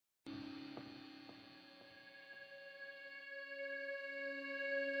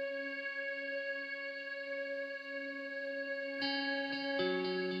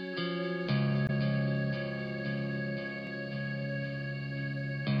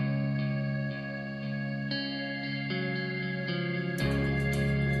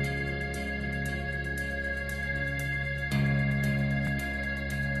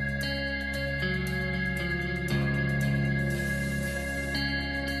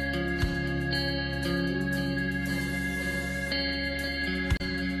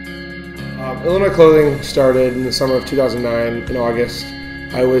Illannoy Clothing started in the summer of 2009 in August.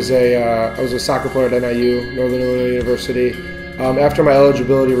 I was a soccer player at NIU, Northern Illinois University. After my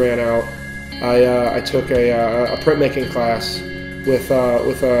eligibility ran out, I took a printmaking class with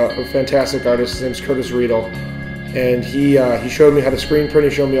a fantastic artist. His name's Curtis Riedel, and he showed me how to screen print.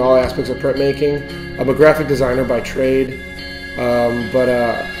 He showed me all aspects of printmaking. I'm a graphic designer by trade, but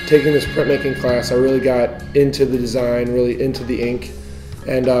taking this printmaking class, I really got into the design, really into the ink,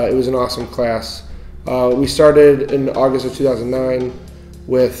 and it was an awesome class. We started in August of 2009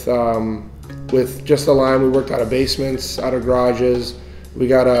 with just the line. We worked out of basements, out of garages. We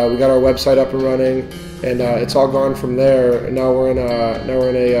got our website up and running, and it's all gone from there. And now we're in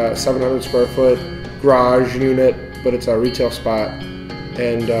a 700 square foot garage unit, but it's a retail spot,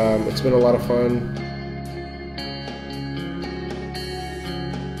 and it's been a lot of fun.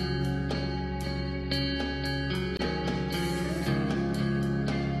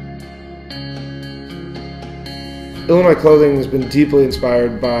 Illannoy Clothing has been deeply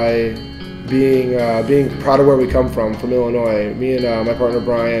inspired by being proud of where we come from Illinois. Me and my partner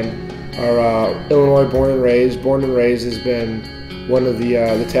Brian are Illinois born and raised. Born and raised has been one of the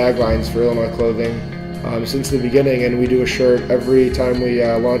taglines for Illannoy Clothing since the beginning, and we do a shirt every time we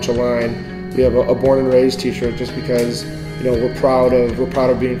launch a line. We have a born and raised T-shirt just because we're proud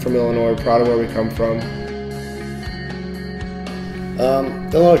of being from Illinois, we're proud of where we come from.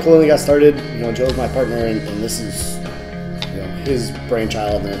 Illannoy Clothing got started. Joe's my partner, and this is his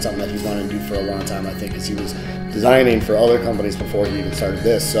brainchild, and it's something that he's wanted to do for a long time, I think, as he was designing for other companies before he even started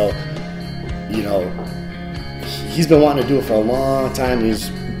this. So, he's been wanting to do it for a long time. He's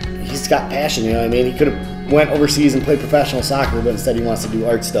got passion, you know what I mean? He could have went overseas and played professional soccer, but instead he wants to do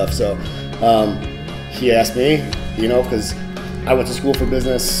art stuff. So he asked me, because I went to school for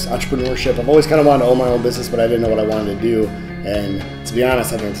business, entrepreneurship. I've always kind of wanted to own my own business, but I didn't know what I wanted to do. And to be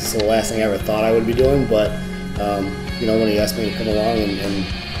honest, I think this is the last thing I ever thought I would be doing. But when he asked me to come along and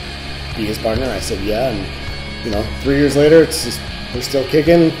be his partner, I said yeah. And 3 years later, we're still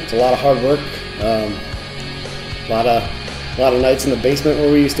kicking. It's a lot of hard work. A lot of nights in the basement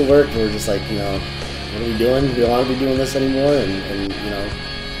where we used to work. We're just like, what are we doing? Do we want to be doing this anymore? And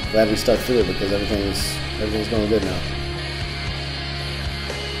glad we stuck through it because everything's going good now.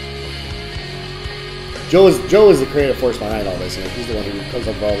 Joe is the creative force behind all this. He's the one who comes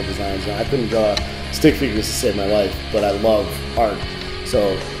up with all the designs. I couldn't draw stick figures to save my life, but I love art.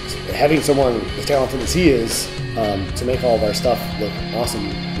 So having someone as talented as he is to make all of our stuff look awesome,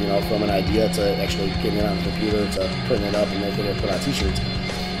 from an idea to actually getting it on the computer to printing it up and making it put on t-shirts,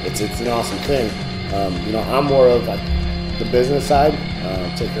 it's an awesome thing. I'm more of like the business side,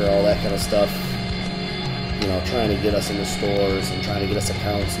 take care of all that kind of stuff. Trying to get us into stores and trying to get us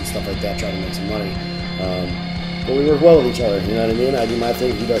accounts and stuff like that, trying to make some money. But we work well with each other, you know what I mean? I do my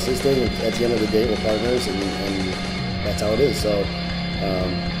thing, he does his thing, and at the end of the day, we're partners, and that's how it is. So,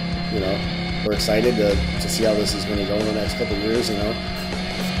 we're excited to see how this is going to go in the next couple of years,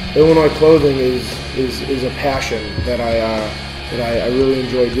 Illannoy Clothing is a passion that I really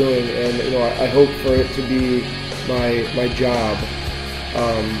enjoy doing, and I hope for it to be my job.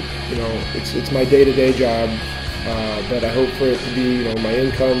 It's my day-to-day job, but I hope for it to be my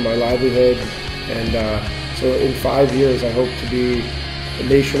income, my livelihood, and so in 5 years I hope to be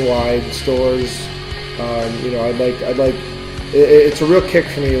nationwide stores. I'd like it's a real kick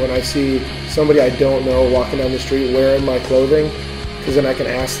for me when I see somebody I don't know walking down the street wearing my clothing, because then I can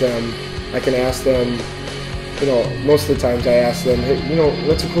ask them, most of the times I ask them, hey,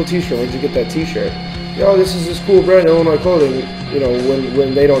 that's a cool t-shirt, where'd you get that t-shirt? This is this cool brand, Illannoy Clothing.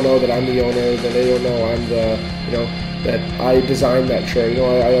 When they don't know that I'm the owner, then they don't know I'm the, that I designed that shirt.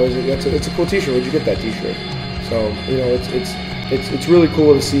 I always, it's a cool t-shirt, where'd you get that t-shirt? So, it's really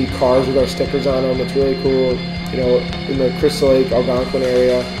cool to see cars with our stickers on them. It's really cool, in the Crystal Lake, Algonquin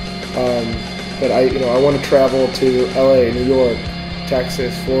area. But I want to travel to LA, New York,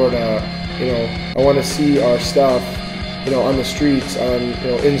 Texas, Florida. I want to see our stuff, on the streets,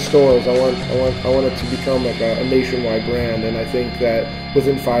 in stores. I want it to become like a nationwide brand, and I think that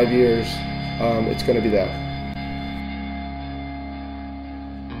within 5 years, it's going to be that.